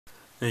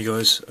Hey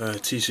guys,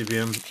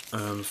 TCBM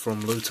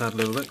from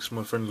Lotadlvlx,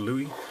 my friend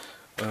Louis.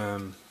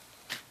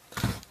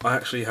 I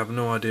actually have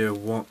no idea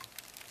what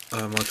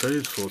I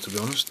traded for, to be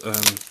honest.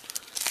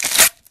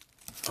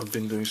 I've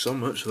been doing so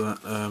much that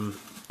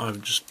I've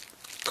just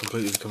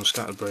completely become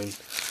scatterbrained.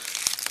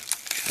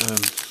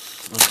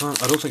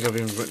 I don't think I've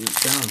even written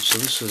it down, so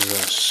this is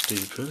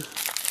stupid.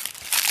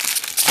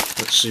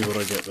 Let's see what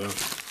I get though.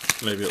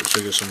 Maybe it'll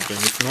trigger something.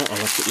 If not, I'll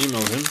have to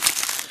email him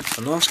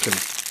and ask him.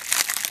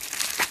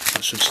 I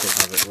should still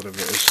have it, whatever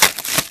it is.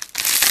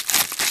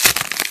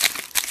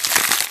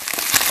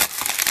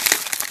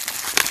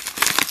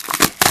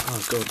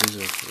 Oh god, these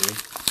are real.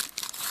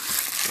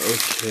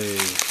 Okay.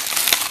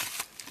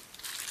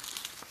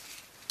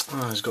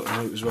 Ah, he's got a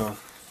note as well.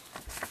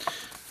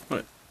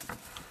 Right.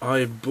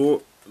 I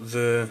bought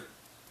the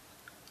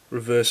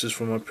reverses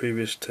from my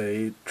previous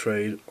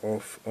trade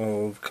off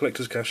of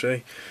Collector's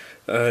Cache.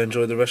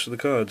 Enjoy the rest of the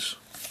cards.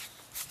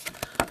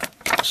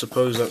 I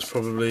suppose that's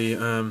probably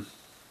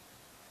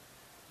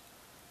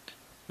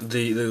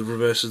the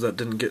reverses that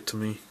didn't get to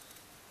me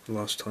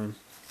last time,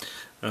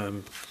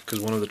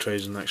 because one of the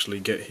trades didn't actually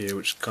get here,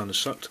 which kind of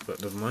sucked,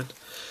 but never mind.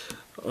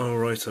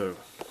 Alrighto,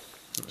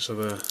 let's have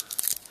a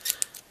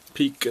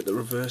peek at the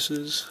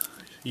reverses.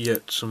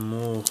 Yet some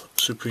more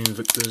Supreme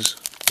Victors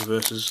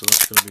reverses, so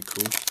that's going to be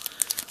cool.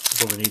 I'll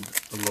probably need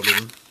a lot of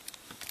them.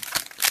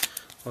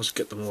 I'll just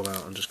get them all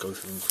out and just go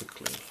through them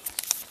quickly.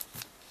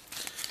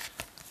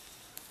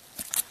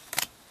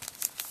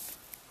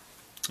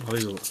 Oh,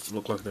 these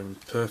look like they're in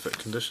perfect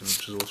condition,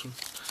 which is awesome.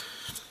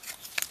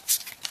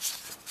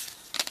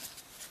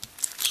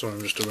 Sorry,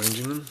 I'm just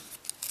arranging them.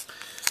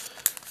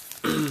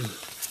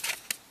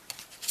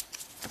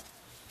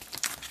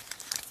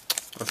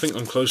 I think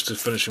I'm close to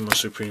finishing my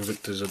Supreme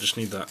Victors. I just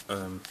need that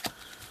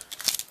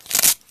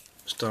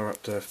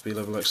Staraptor FB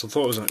level X. I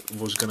thought I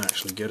was going to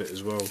actually get it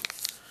as well,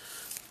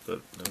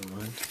 but never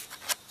mind.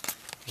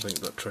 I think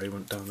that trade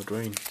went down the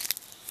drain.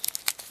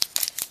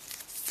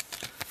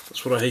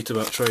 That's what I hate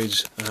about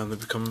trades, they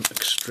become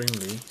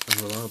extremely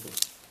unreliable.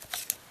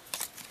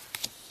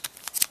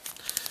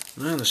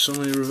 Man, there's so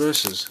many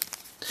reverses.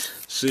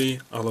 See,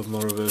 I love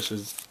more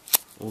reverses.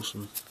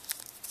 Awesome.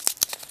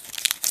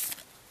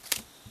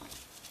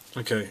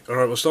 Okay,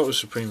 alright, we'll start with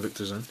Supreme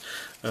Victors then.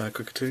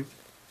 Cricketoo.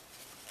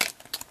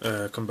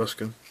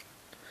 Combuskin.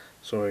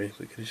 Sorry,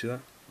 can you see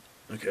that?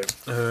 Okay.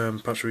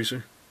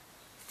 Pachirisu.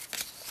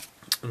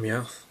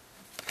 Meowth.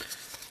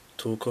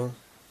 Torkoal.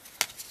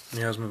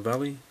 Miasma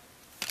Valley.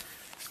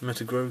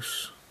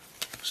 Metagross,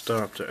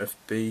 Staraptor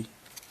FB,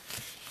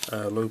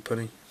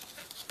 Lopunny,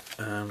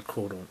 and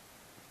Crawdaunt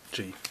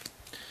G.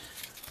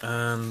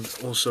 And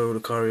also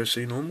Lucario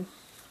C normal.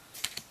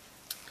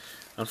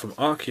 And from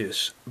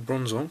Arceus,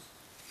 Bronzong,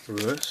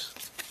 reverse.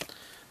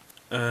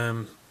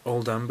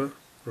 Old Amber,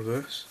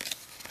 reverse.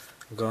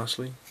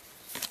 Ghastly.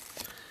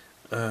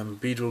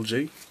 Beedrill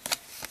G,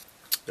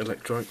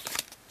 Electrike,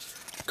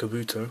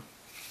 Kabuto,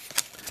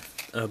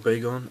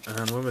 Bagon,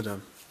 and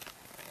Wormadam.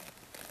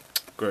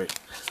 Great.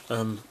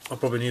 I'll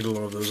probably need a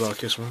lot of those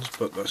Arceus ones,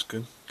 but that's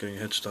good, getting a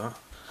head start.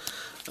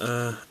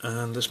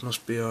 And this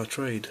must be our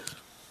trade.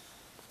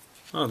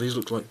 Ah, these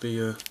look like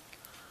the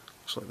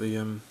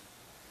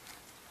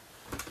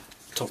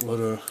top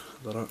loader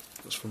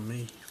that's from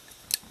me.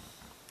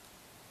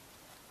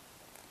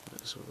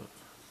 Let's have a look.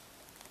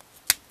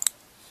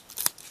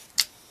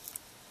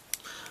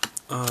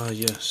 Ah,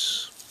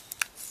 yes.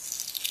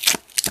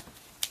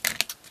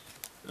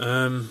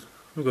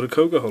 We've got a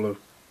Koga Holo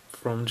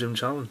from Gym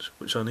Challenge,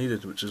 which I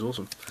needed, which is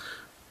awesome.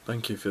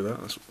 Thank you for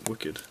that, that's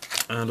wicked.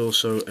 And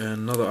also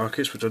another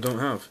Arceus, which I don't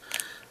have,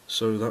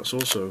 so that's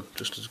also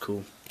just as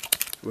cool.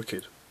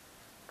 Wicked.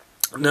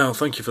 Now,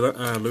 thank you for that,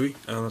 Louis,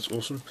 that's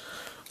awesome.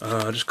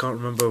 I just can't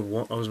remember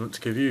what I was meant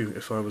to give you,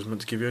 if I was meant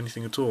to give you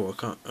anything at all.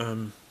 I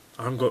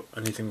haven't got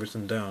anything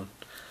written down.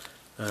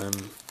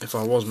 If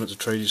I was meant to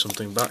trade you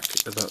something back,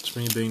 that's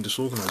me being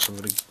disorganised, so I'm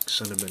going to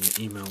send him an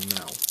email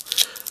now,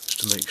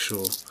 just to make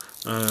sure.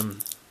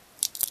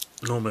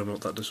 Normally I'm not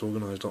that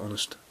disorganised,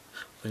 honest.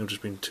 I think I've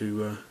just been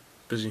too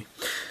busy.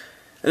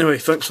 Anyway,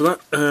 thanks for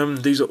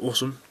that. These are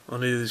awesome. I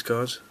needed these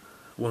cards.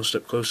 One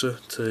step closer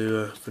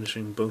to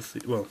finishing both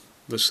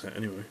this set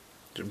anyway.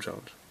 Gym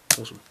Challenge.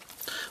 Awesome.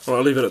 Alright,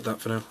 I'll leave it at that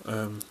for now.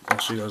 I'll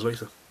see you guys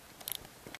later.